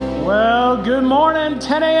Well, good morning,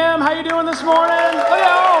 10 a.m. How you doing this morning?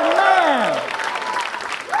 Oh, man.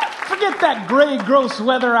 Forget that gray, gross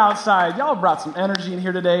weather outside. Y'all brought some energy in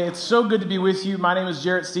here today. It's so good to be with you. My name is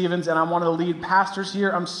Jarrett Stevens, and I'm one of the lead pastors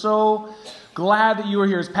here. I'm so glad that you are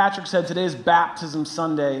here. As Patrick said, today is Baptism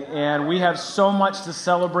Sunday, and we have so much to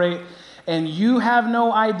celebrate. And you have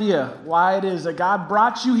no idea why it is that God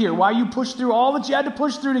brought you here, why you pushed through all that you had to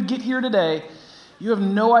push through to get here today. You have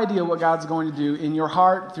no idea what God's going to do in your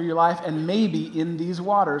heart, through your life, and maybe in these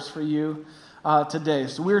waters for you today.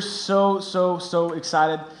 So we're so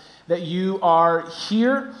excited that you are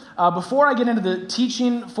here. Before I get into the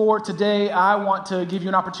teaching for today, I want to give you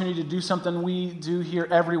an opportunity to do something we do here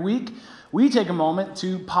every week. We take a moment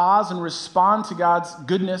to pause and respond to God's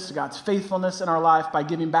goodness, God's faithfulness in our life by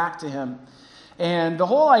giving back to Him. And the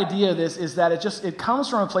whole idea of this is that it comes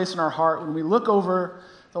from a place in our heart when we look over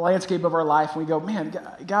the landscape of our life and we go, man,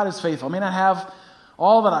 God is faithful. I may not have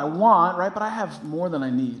all that I want, right? But I have more than I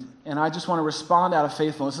need. And I just want to respond out of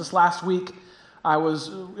faithfulness. This last week, I was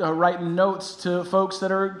writing notes to folks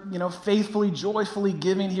that are, faithfully, joyfully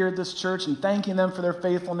giving here at this church and thanking them for their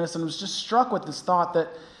faithfulness, and was just struck with this thought that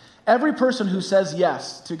every person who says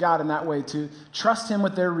yes to God in that way, to trust Him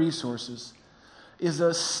with their resources, is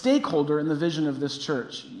a stakeholder in the vision of this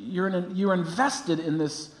church. You're invested in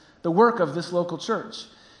the work of this local church.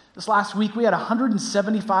 This last week, we had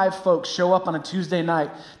 175 folks show up on a Tuesday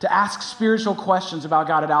night to ask spiritual questions about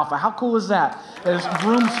God at Alpha. How cool is that? There's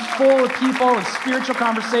rooms full of people and spiritual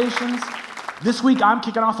conversations. This week, I'm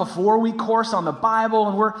kicking off a 4-week course on the Bible,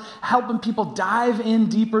 and we're helping people dive in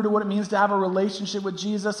deeper to what it means to have a relationship with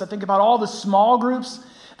Jesus. I think about all the small groups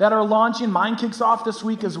that are launching. Mine kicks off this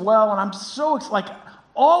week as well, and I'm so excited.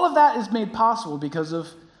 All of that is made possible because of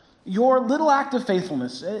your little act of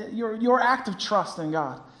faithfulness, your act of trust in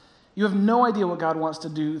God. You have no idea what God wants to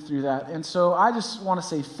do through that. And so I just want to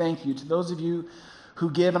say thank you to those of you who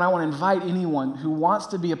give, and I want to invite anyone who wants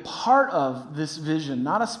to be a part of this vision,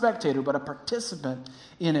 not a spectator, but a participant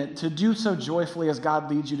in it, to do so joyfully as God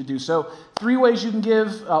leads you to do so. 3 ways you can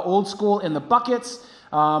give: old school in the buckets,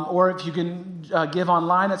 or if you can give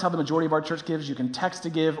online. That's how the majority of our church gives. You can text to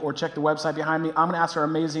give or check the website behind me. I'm going to ask our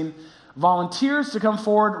amazing volunteers to come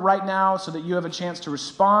forward right now so that you have a chance to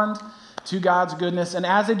respond to God's goodness. And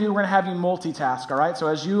as they do, we're going to have you multitask, all right? So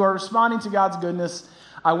as you are responding to God's goodness,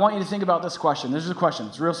 I want you to think about this question. This is a question.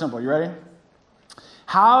 It's real simple. You ready?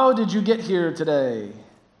 How did you get here today?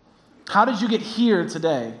 How did you get here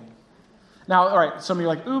today? Now, all right, some of you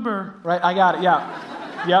are like, Uber, right? I got it,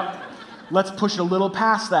 yeah. Yep. Let's push a little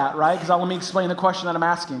past that, right? Because let me explain the question that I'm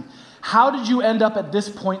asking. How did you end up at this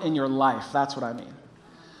point in your life? That's what I mean.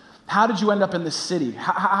 How did you end up in this city?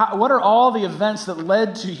 What are all the events that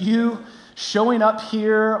led to you showing up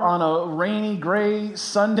here on a rainy, gray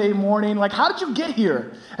Sunday morning? How did you get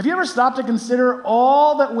here? Have you ever stopped to consider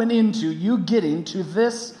all that went into you getting to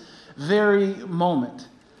this very moment?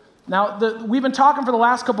 Now, we've been talking for the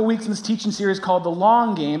last couple weeks in this teaching series called The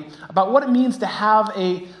Long Game about what it means to have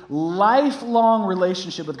a lifelong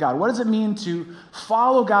relationship with God. What does it mean to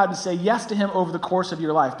follow God and say yes to Him over the course of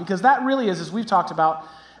your life? Because that really is, as we've talked about,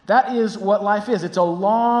 that is what life is. It's a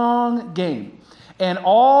long game. And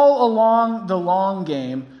all along the long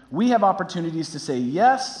game, we have opportunities to say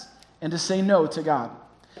yes and to say no to God.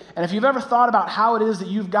 And if you've ever thought about how it is that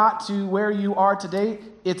you've got to where you are today,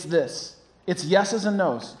 it's this. It's yeses and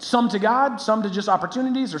nos. Some to God, some to just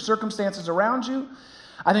opportunities or circumstances around you.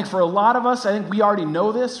 I think for a lot of us, I think we already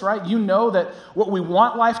know this, right? You know that what we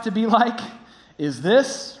want life to be like is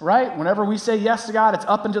this, right? Whenever we say yes to God, it's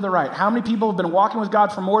up and to the right. How many people have been walking with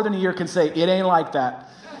God for more than a year can say, it ain't like that?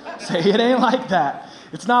 Say, it ain't like that.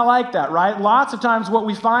 It's not like that, right? Lots of times what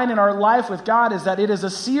we find in our life with God is that it is a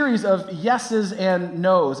series of yeses and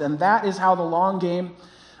nos, and that is how the long game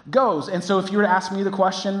goes. And so if you were to ask me the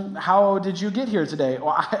question, how did you get here today?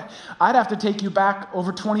 Well, I'd have to take you back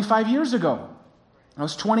over 25 years ago. I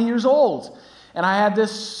was 20 years old. And I had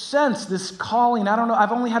this sense, this calling. I don't know,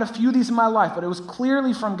 I've only had a few of these in my life, but it was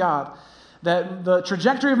clearly from God that the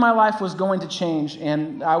trajectory of my life was going to change,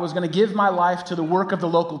 and I was going to give my life to the work of the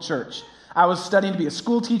local church. I was studying to be a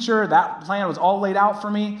school teacher. That plan was all laid out for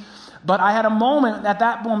me. But I had a moment at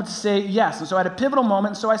that moment to say yes. And so I had a pivotal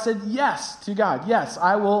moment. So I said yes to God. Yes,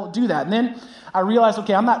 I will do that. And then I realized,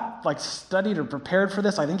 okay, I'm not studied or prepared for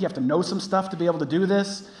this. I think you have to know some stuff to be able to do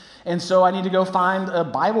this. And so I need to go find a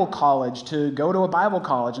Bible college, to go to a Bible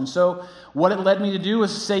college. And so what it led me to do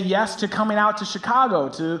was say yes to coming out to Chicago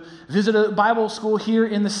to visit a Bible school here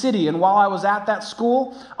in the city. And while I was at that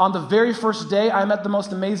school, on the very first day, I met the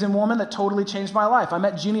most amazing woman that totally changed my life. I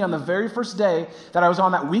met Jeannie on the very first day that I was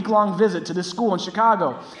on that week-long visit to this school in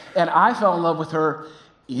Chicago. And I fell in love with her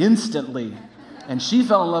instantly. And she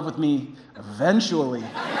fell in love with me eventually.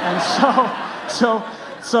 And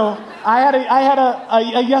so I had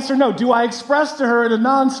a yes or no. Do I express to her in a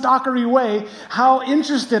non-stalkery way how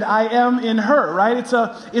interested I am in her, right? It's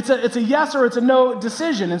a yes or it's a no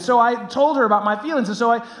decision. And so I told her about my feelings. And so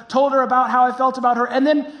I told her about how I felt about her. And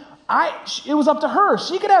then it was up to her.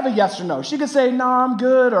 She could have a yes or no. She could say, no, I'm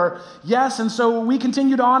good, or yes. And so we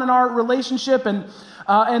continued on in our relationship. And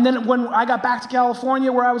then when I got back to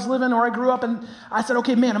California where I was living, or I grew up, and I said,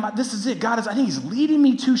 okay, man, this is it. I think he's leading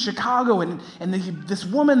me to Chicago and this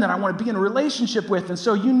woman that I want to be in a relationship with. And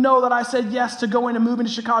so you know that I said yes to going and moving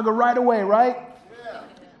to Chicago right away, right? Yeah.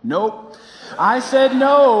 Nope. I said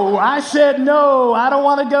no. I don't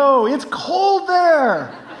want to go. It's cold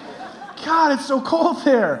there. God, it's so cold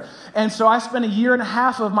there. And so I spent 1.5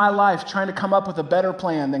 years of my life trying to come up with a better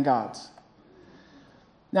plan than God's.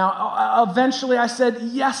 Now, eventually I said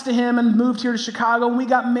yes to him and moved here to Chicago, and we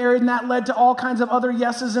got married, and that led to all kinds of other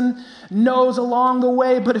yeses and nos along the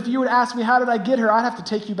way. But if you would ask me, how did I get here? I'd have to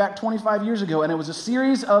take you back 25 years ago, and it was a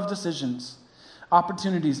series of decisions,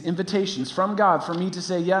 opportunities, invitations from God for me to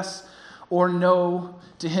say yes or no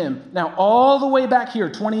to him. Now, all the way back here,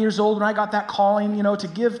 20 years old, when I got that calling, to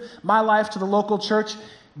give my life to the local church,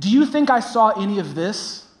 do you think I saw any of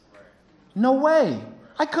this? No way.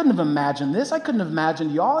 I couldn't have imagined this. I couldn't have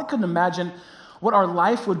imagined y'all. I couldn't imagine what our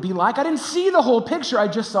life would be like. I didn't see the whole picture. I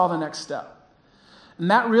just saw the next step. And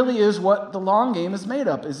that really is what the long game is made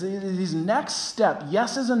up, is these next step,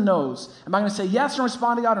 yeses and nos. Am I going to say yes and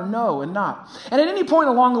respond to God, or no and not? And at any point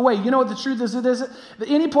along the way, you know what the truth is? At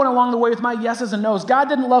any point along the way with my yeses and nos, God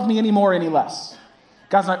didn't love me any more, any less.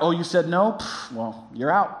 God's like, oh, you said no? Well,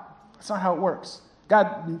 you're out. That's not how it works.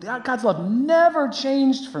 God's love never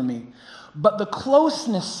changed for me. But the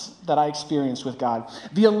closeness that I experienced with God,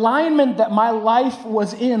 the alignment that my life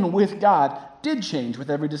was in with God, did change with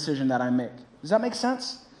every decision that I make. Does that make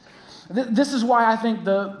sense? This is why I think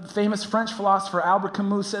the famous French philosopher Albert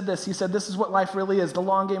Camus said this. He said, this is what life really is. The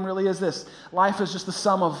long game really is this. Life is just the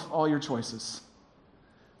sum of all your choices.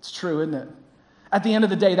 It's true, isn't it? At the end of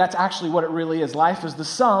the day, that's actually what it really is. Life is the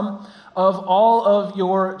sum of all of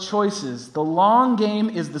your choices. The long game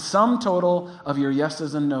is the sum total of your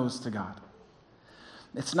yeses and nos to God.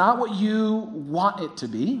 It's not what you want it to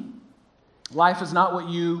be. Life is not what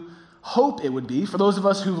you hope it would be. For those of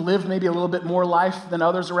us who lived maybe a little bit more life than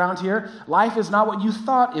others around here, life is not what you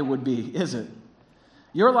thought it would be, is it?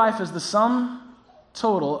 Your life is the sum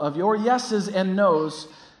total of your yeses and nos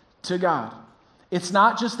to God. It's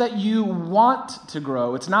not just that you want to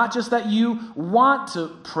grow. It's not just that you want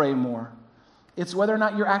to pray more. It's whether or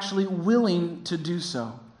not you're actually willing to do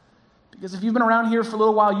so. Because if you've been around here for a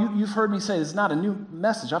little while, you've heard me say this is not a new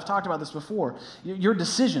message. I've talked about this before. Your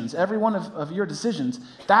decisions, every one of your decisions,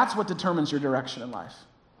 that's what determines your direction in life.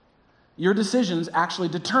 Your decisions actually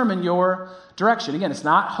determine your direction. Again, it's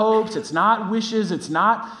not hopes, it's not wishes, it's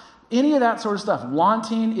not any of that sort of stuff.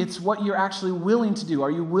 Wanting, it's what you're actually willing to do.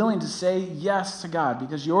 Are you willing to say yes to God?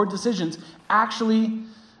 Because your decisions actually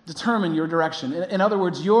determine your direction. In other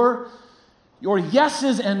words, your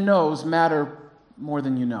yeses and nos matter more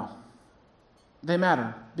than you know. They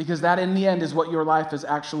matter because that in the end is what your life is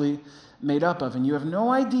actually made up of. And you have no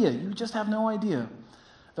idea, you just have no idea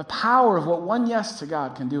the power of what one yes to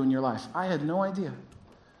God can do in your life. I had no idea.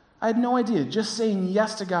 Just saying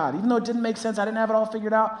yes to God, even though it didn't make sense, I didn't have it all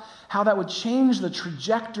figured out, how that would change the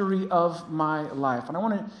trajectory of my life. And I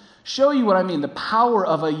want to show you what I mean, the power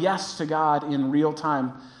of a yes to God in real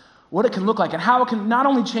time, what it can look like, and how it can not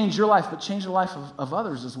only change your life, but change the life of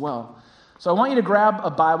others as well. So I want you to grab a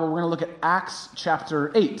Bible. We're going to look at Acts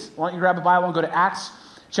chapter 8. I want you to grab a Bible and go to Acts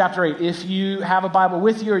chapter 8. If you have a Bible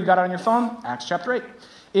with you or you got it on your phone, Acts chapter 8.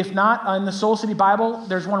 If not, in the Soul City Bible,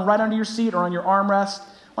 there's one right under your seat or on your armrest.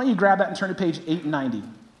 Why don't you grab that and turn to page 890.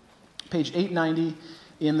 Page 890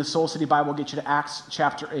 in the Soul City Bible will get you to Acts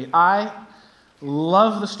chapter 8. I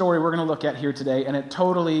love the story we're going to look at here today, and it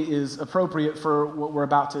totally is appropriate for what we're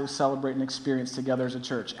about to celebrate and experience together as a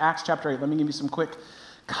church. Acts chapter 8, let me give you some quick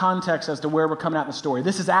context as to where we're coming at in the story.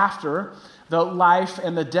 This is after the life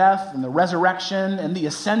and the death and the resurrection and the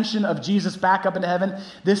ascension of Jesus back up into heaven.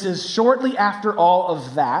 This is shortly after all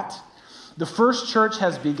of that. The first church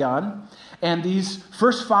has begun. And these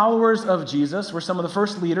first followers of Jesus were some of the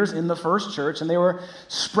first leaders in the first church, and they were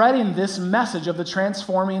spreading this message of the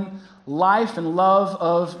transforming life and love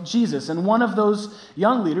of Jesus. And one of those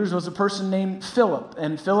young leaders was a person named Philip.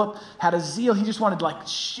 And Philip had a zeal. He just wanted to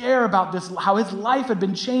share about this, how his life had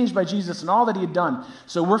been changed by Jesus and all that he had done.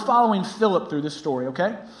 So we're following Philip through this story,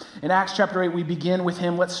 okay? In Acts chapter 8, we begin with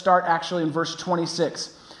him. Let's start actually in verse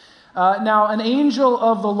 26. Now, an angel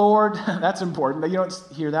of the Lord, that's important, you don't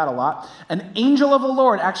hear that a lot. An angel of the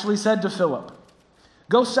Lord actually said to Philip,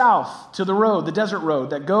 go south to the road, the desert road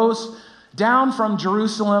that goes down from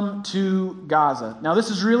Jerusalem to Gaza. Now, this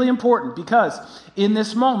is really important because in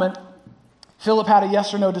this moment, Philip had a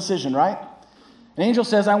yes or no decision, right? An angel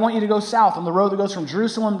says, I want you to go south on the road that goes from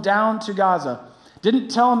Jerusalem down to Gaza. Didn't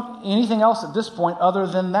tell him anything else at this point other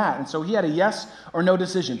than that. And so he had a yes or no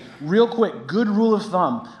decision. Real quick, good rule of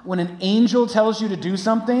thumb. When an angel tells you to do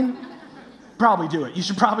something, probably do it. You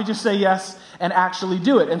should probably just say yes and actually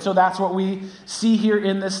do it. And so that's what we see here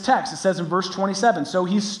in this text. It says in verse 27, so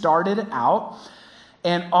he started out,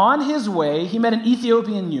 and on his way, he met an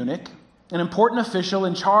Ethiopian eunuch, an important official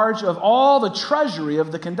in charge of all the treasury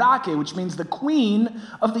of the Kandake, which means the queen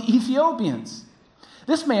of the Ethiopians.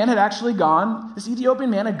 This Ethiopian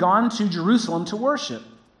man had gone to Jerusalem to worship.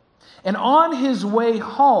 And on his way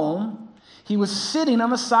home, he was sitting on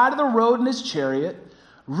the side of the road in his chariot,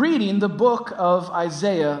 reading the book of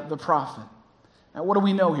Isaiah the prophet. Now, what do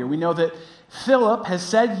we know here? We know that Philip has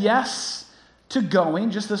said yes to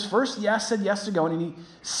going, just this first yes said yes to going, and he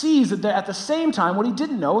sees that at the same time, what he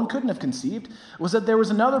didn't know and couldn't have conceived was that there was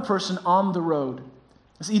another person on the road.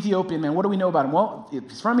 This Ethiopian man, what do we know about him? Well,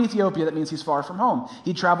 he's from Ethiopia. That means he's far from home.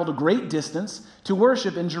 He traveled a great distance to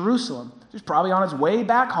worship in Jerusalem. He's probably on his way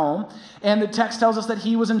back home. And the text tells us that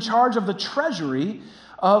he was in charge of the treasury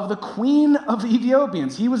of the queen of the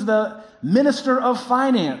Ethiopians. He was the minister of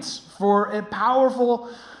finance for a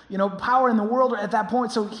powerful, power in the world at that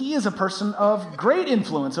point. So he is a person of great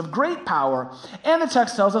influence, of great power. And the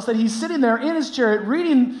text tells us that he's sitting there in his chariot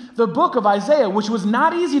reading the book of Isaiah, which was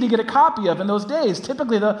not easy to get a copy of in those days.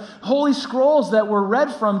 Typically, the holy scrolls that were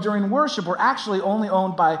read from during worship were actually only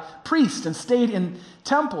owned by priests and stayed in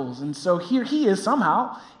temples. And so here he is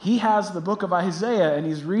somehow. He has the book of Isaiah, and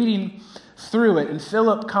he's reading through it. And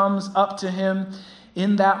Philip comes up to him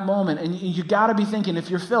in that moment. And you got to be thinking, if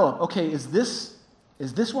you're Philip, okay, is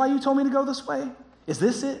this why you told me to go this way? Is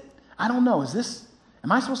this it? I don't know.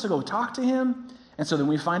 Am I supposed to go talk to him? And so then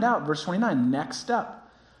we find out, verse 29, next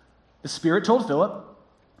up, the Spirit told Philip,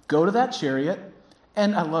 go to that chariot,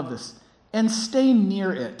 and I love this, and stay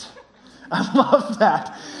near it. I love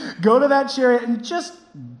that. Go to that chariot and just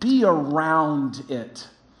be around it.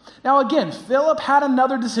 Now again, Philip had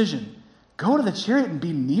another decision. Go to the chariot and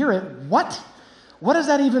be near it? What? What does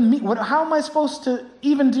that even mean? How am I supposed to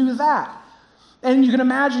even do that? And you can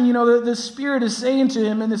imagine, the Spirit is saying to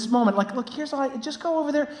him in this moment, like, look, here's all just go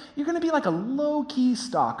over there. You're going to be like a low-key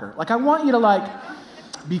stalker. Like, I want you to,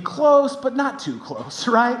 be close, but not too close,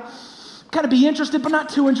 right? Kind of be interested, but not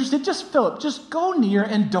too interested. Just, Philip, just go near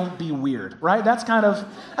and don't be weird, right? That's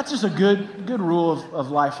just a good rule of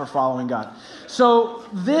life for following God. So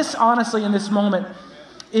this, honestly, in this moment,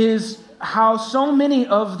 is how so many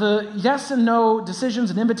of the yes and no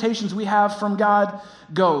decisions and invitations we have from God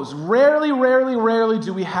goes. Rarely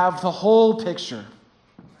do we have the whole picture.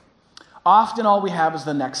 Often all we have is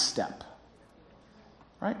the next step.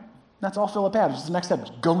 Right? That's all Philip had. It's the next step.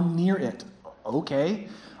 Go near it. Okay,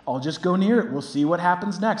 I'll just go near it. We'll see what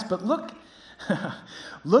happens next. But look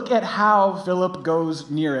at how Philip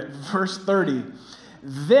goes near it. Verse 30.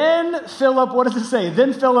 Then Philip, what does it say?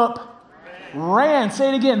 Then Philip ran. Say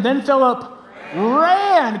it again. Then Philip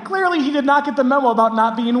ran. Clearly he did not get the memo about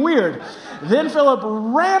not being weird. Then Philip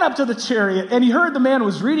ran up to the chariot, and he heard the man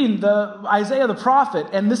was reading the Isaiah the prophet,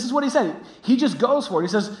 and this is what he said. He just goes for it. He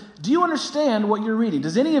says, do you understand what you're reading?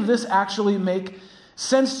 Does any of this actually make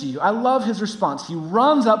sense to you? I love his response. He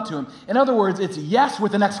runs up to him. In other words, it's yes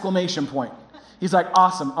with an exclamation point. He's like,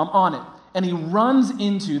 awesome, I'm on it. And he runs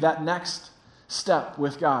into that next step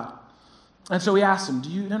with God. And so he asks him, do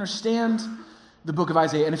you understand the book of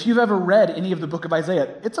Isaiah? And if you've ever read any of the book of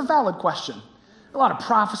Isaiah, it's a valid question. A lot of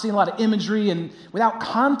prophecy, a lot of imagery, and without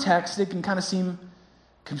context, it can kind of seem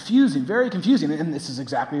confusing, very confusing. And this is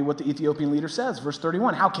exactly what the Ethiopian leader says. Verse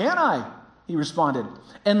 31, how can I? He responded,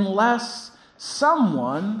 unless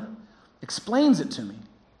someone explains it to me.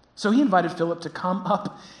 So he invited Philip to come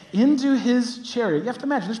up into his chariot. You have to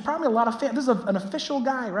imagine, there's probably a lot of this is an official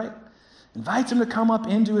guy, right? Invites him to come up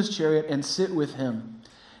into his chariot and sit with him.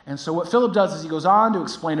 And so what Philip does is he goes on to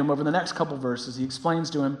explain to him over the next couple verses. He explains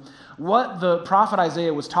to him what the prophet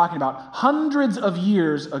Isaiah was talking about hundreds of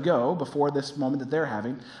years ago, before this moment that they're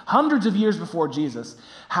having, hundreds of years before Jesus,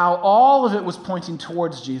 how all of it was pointing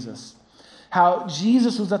towards Jesus, how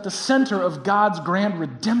Jesus was at the center of God's grand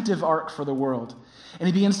redemptive arc for the world. And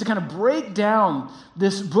he begins to kind of break down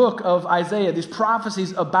this book of Isaiah, these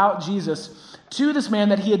prophecies about Jesus, to this man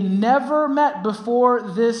that he had never met before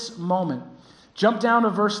this moment. Jump down to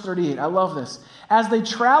verse 38. I love this. As they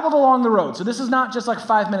traveled along the road, so this is not just like a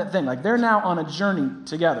 5-minute thing. Like they're now on a journey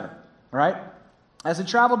together, right? As they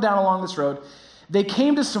traveled down along this road, they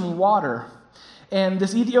came to some water, and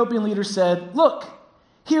this Ethiopian leader said, "Look,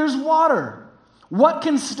 here's water. What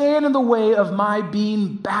can stand in the way of my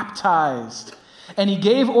being baptized?" And he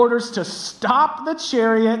gave orders to stop the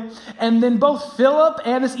chariot, and then both Philip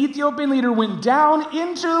and this Ethiopian leader went down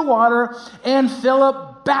into the water, and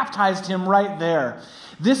Philip baptized him right there.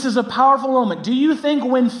 This is a powerful moment. Do you think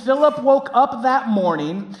when Philip woke up that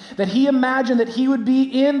morning that he imagined that he would be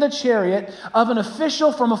in the chariot of an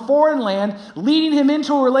official from a foreign land, leading him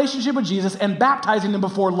into a relationship with Jesus and baptizing him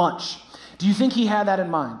before lunch? Do you think he had that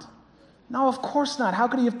in mind? No, of course not. How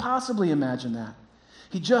could he have possibly imagined that?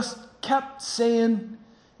 He just kept saying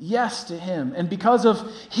yes to him. And because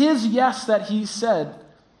of his yes that he said,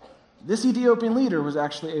 this Ethiopian leader was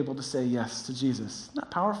actually able to say yes to Jesus. Isn't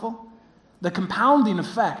that powerful? The compounding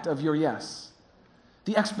effect of your yes.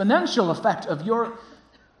 The exponential effect of your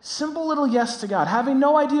simple little yes to God. Having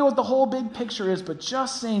no idea what the whole big picture is, but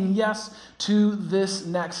just saying yes to this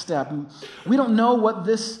next step. We don't know what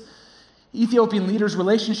this Ethiopian leader's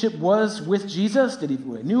relationship was with Jesus. Did he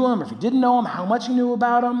knew him, or if he didn't know him, how much he knew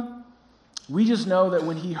about him. We just know that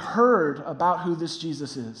when he heard about who this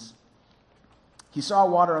Jesus is, he saw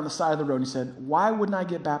water on the side of the road and he said, "Why wouldn't I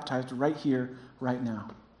get baptized right here, right now?"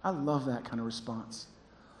 I love that kind of response.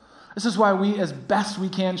 This is why we, as best we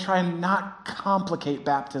can, try and not complicate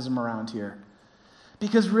baptism around here.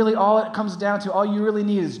 Because really all it comes down to, all you really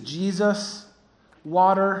need is Jesus,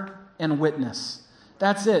 water, and witness.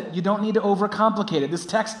 That's it. You don't need to overcomplicate it. This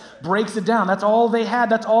text breaks it down. That's all they had.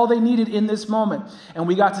 That's all they needed in this moment. And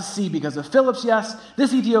we got to see, because of Philip's yes,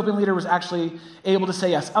 this Ethiopian leader was actually able to say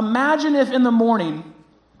yes. Imagine if in the morning,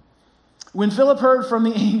 when Philip heard from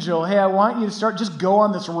the angel, "Hey, I want you to just go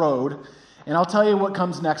on this road, and I'll tell you what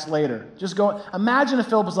comes next later." Just go. Imagine if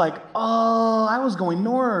Philip was like, "Oh, I was going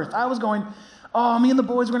north. Me and the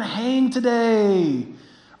boys are going to hang today.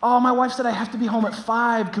 Oh, my wife said I have to be home at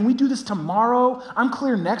 5. Can we do this tomorrow? I'm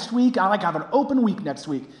clear next week. I have an open week next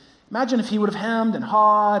week." Imagine if he would have hemmed and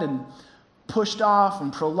hawed and pushed off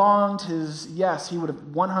and prolonged his yes. He would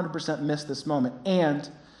have 100% missed this moment. And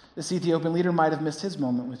this Ethiopian leader might have missed his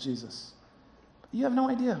moment with Jesus. You have no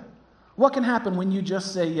idea what can happen when you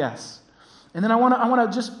just say yes. And then I want to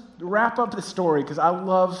just wrap up the story, because I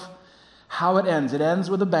love how it ends. It ends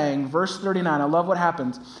with a bang. Verse 39, I love what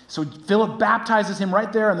happens. So Philip baptizes him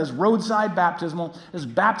right there in this roadside baptismal.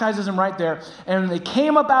 Just baptizes him right there. And when they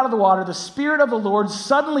came up out of the water, the Spirit of the Lord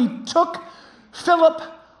suddenly took Philip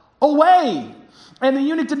away. And the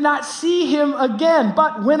eunuch did not see him again,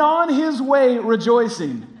 but went on his way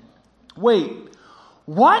rejoicing. Wait.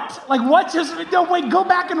 What? Go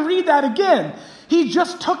back and read that again. He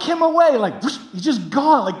just took him away, he's just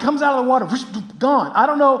gone, comes out of the water, gone. I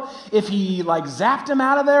don't know if he zapped him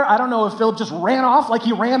out of there. I don't know if Philip just ran off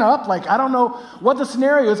he ran up. I don't know what the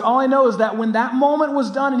scenario is. All I know is that when that moment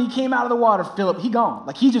was done and he came out of the water, Philip, he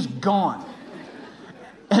gone. He just gone.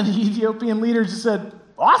 And the Ethiopian leader just said,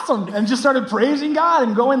 "Awesome," and just started praising God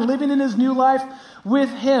and living in his new life with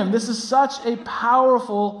him. This is such a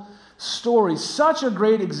powerful story, such a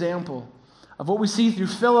great example of what we see through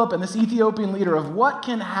Philip and this Ethiopian leader, of what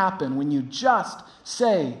can happen when you just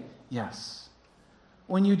say yes.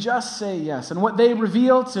 When you just say yes. And what they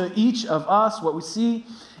reveal to each of us, what we see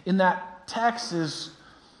in that text, is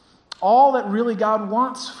all that really God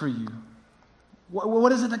wants for you.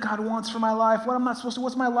 What is it that God wants for my life?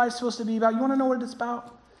 What's my life supposed to be about? You want to know what it's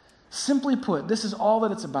about? Simply put, this is all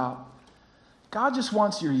that it's about. God just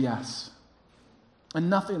wants your yes.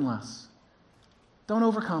 And nothing less. Don't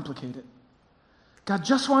overcomplicate it. God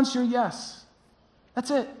just wants your yes.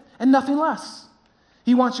 That's it. And nothing less.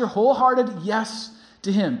 He wants your wholehearted yes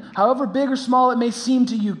to him. However big or small it may seem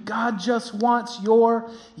to you, God just wants your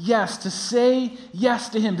yes. To say yes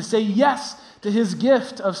to him. To say yes to his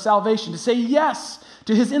gift of salvation. To say yes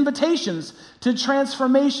to his invitations to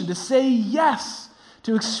transformation. To say yes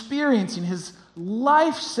to experiencing his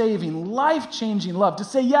life-saving, life-changing love. To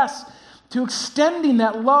say yes to extending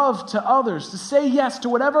that love to others, to say yes to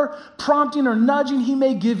whatever prompting or nudging he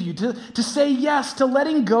may give you, to say yes to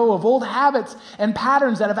letting go of old habits and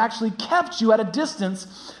patterns that have actually kept you at a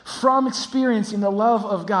distance from experiencing the love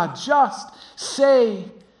of God. Just say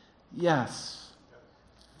yes.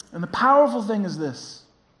 And the powerful thing is this.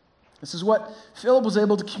 This is what Philip was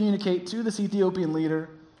able to communicate to this Ethiopian leader,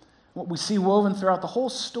 what we see woven throughout the whole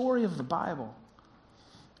story of the Bible,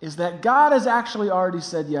 is that God has actually already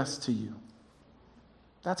said yes to you.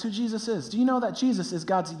 That's who Jesus is. Do you know that Jesus is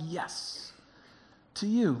God's yes to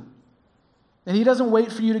you? And he doesn't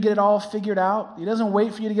wait for you to get it all figured out. He doesn't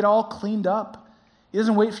wait for you to get all cleaned up. He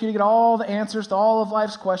doesn't wait for you to get all the answers to all of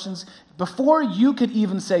life's questions. Before you could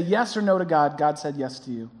even say yes or no to God, God said yes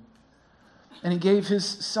to you. And he gave his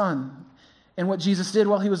son. And what Jesus did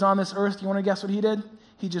while he was on this earth, you want to guess what he did?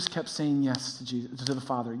 He just kept saying yes to Jesus, to the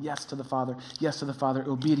Father, yes to the Father, yes to the Father,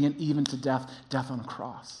 obedient even to death, death on a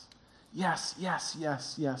cross. Yes, yes,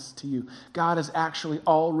 yes, yes to you. God has actually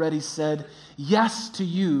already said yes to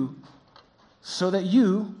you so that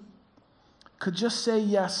you could just say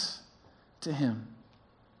yes to him.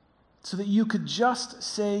 So that you could just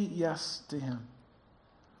say yes to him.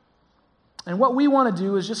 And what we want to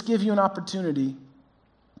do is just give you an opportunity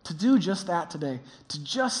to do just that today. To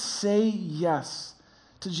just say yes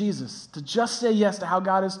to Jesus. To just say yes to how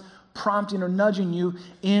God is prompting or nudging you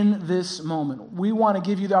in this moment. We want to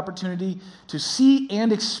give you the opportunity to see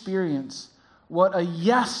and experience what a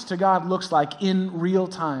yes to God looks like in real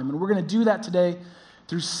time. And we're going to do that today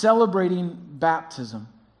through celebrating baptism.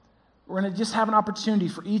 We're going to just have an opportunity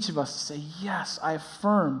for each of us to say, yes, I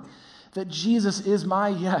affirm that Jesus is my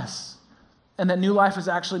yes, and that new life is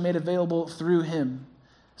actually made available through him.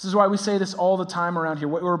 This is why we say this all the time around here.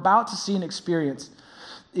 What we're about to see and experience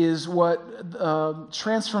is what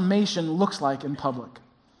transformation looks like in public.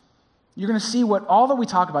 You're going to see what all that we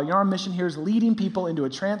talk about. Our mission here is leading people into a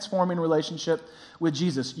transforming relationship with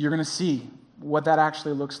Jesus. You're going to see what that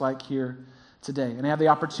actually looks like here today, and have the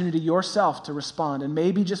opportunity yourself to respond. And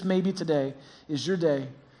maybe, just maybe today, is your day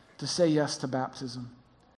to say yes to baptism.